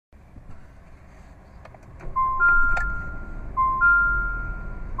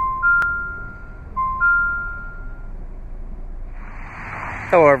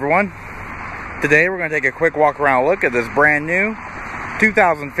Hello everyone. Today we're going to take a quick walk around look at this brand new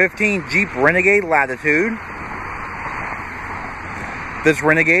 2015 Jeep Renegade Latitude. This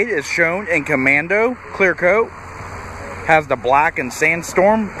Renegade is shown in Commando clear coat, has the black and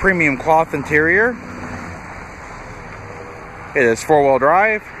sandstorm premium cloth interior. It is 4-wheel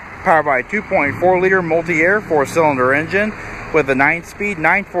drive, powered by a 2.4 liter multi-air 4-cylinder engine with a 9-speed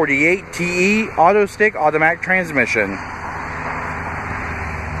 948 TE auto stick automatic transmission.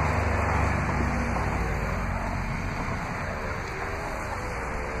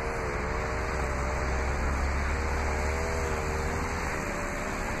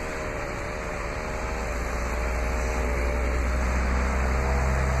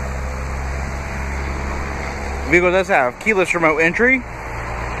 The vehicle does have keyless remote entry,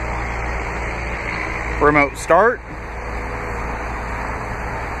 remote start,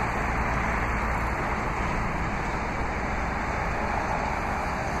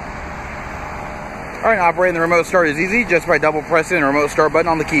 alright, operating the remote start is easy just by double pressing the remote start button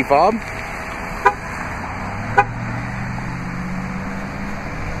on the key fob.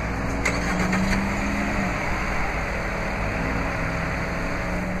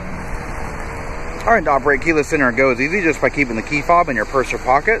 Alright, to operate keyless enter and go is easy just by keeping the key fob in your purse or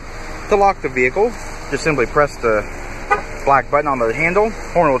pocket. To lock the vehicle, just simply press the black button on the handle.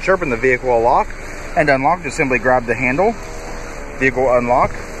 Horn will chirp and the vehicle will lock. And to unlock, just simply grab the handle. Vehicle will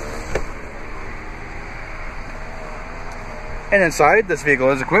unlock. And inside, this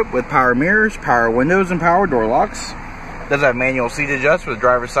vehicle is equipped with power mirrors, power windows, and power door locks. It does have manual seat adjust with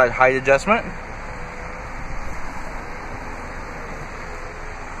driver's side height adjustment.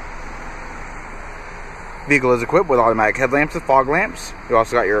 Vehicle is equipped with automatic headlamps and fog lamps. You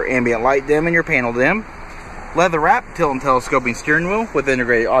also got your ambient light dim and your panel dim. Leather wrap, tilt and telescoping steering wheel with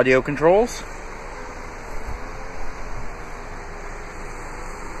integrated audio controls.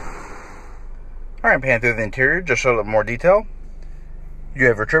 Alright, pan through the interior, just show a little more detail. You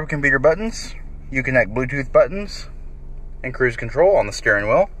have your trip computer buttons, Uconnect Bluetooth buttons, and cruise control on the steering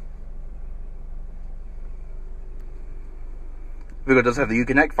wheel. The vehicle does have the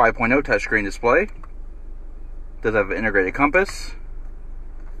Uconnect 5.0 touchscreen display. Does have an integrated compass.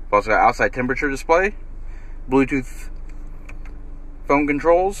 We've also got outside temperature display, Bluetooth phone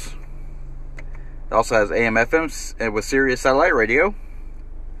controls. It also has AM/FM with Sirius satellite radio.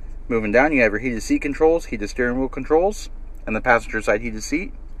 Moving down, you have your heated seat controls, heated steering wheel controls, and the passenger side heated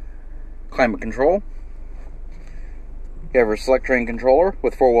seat. Climate control. You have your select train controller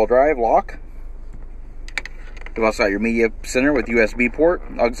with 4-wheel drive lock. You've also got your media center with USB port,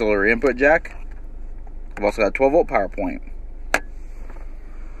 auxiliary input jack. We've also got a 12-volt power point.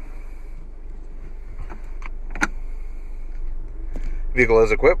 The vehicle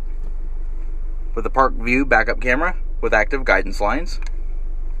is equipped with a park view backup camera with active guidance lines.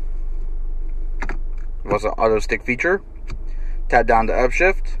 We've also got auto stick feature, tap down to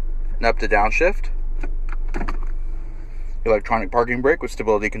upshift and up to downshift. Electronic parking brake with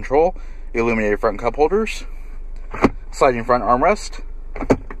stability control, illuminated front cup holders, sliding front armrest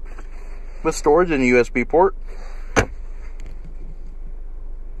with storage and a USB port.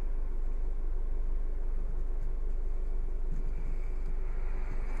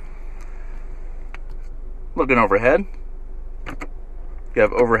 Looking overhead, you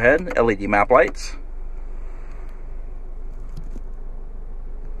have overhead LED map lights.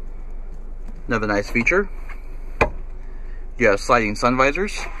 Another nice feature, you have sliding sun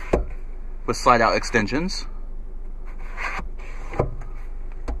visors with slide out extensions.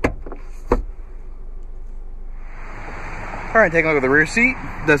 Alright, taking a look at the rear seat.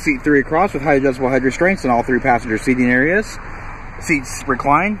 It does seat 3 across with height adjustable head restraints in all 3 passenger seating areas. Seats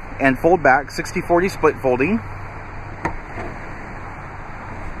recline and fold back 60/40 split folding.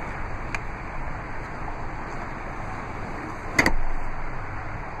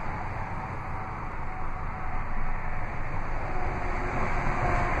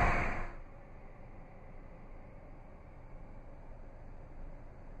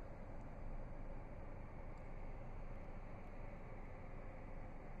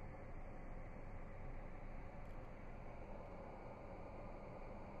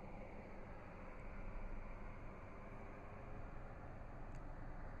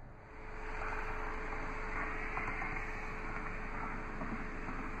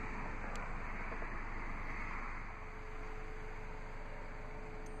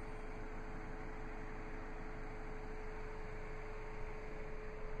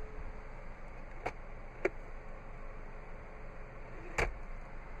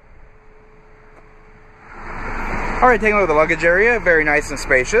 Alright, taking a look at the luggage area, very nice and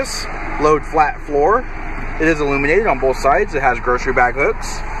spacious. Load flat floor, It is illuminated on both sides. It has grocery bag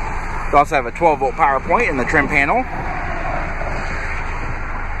hooks. You also have a 12-volt power point in the trim panel.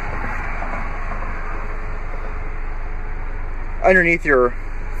 Underneath your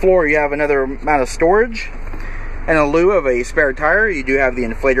floor, you have another amount of storage. And in lieu of a spare tire, you do have the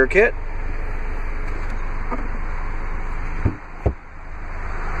inflator kit.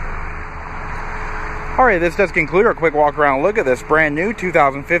 Alright, this does conclude our quick walk around look at this brand new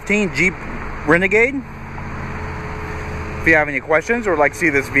 2015 Jeep Renegade. If you have any questions or would like to see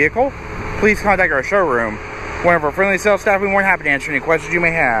this vehicle, please contact our showroom. One of our friendly sales staff will be more than happy to answer any questions you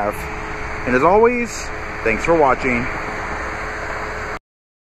may have. And as always, thanks for watching.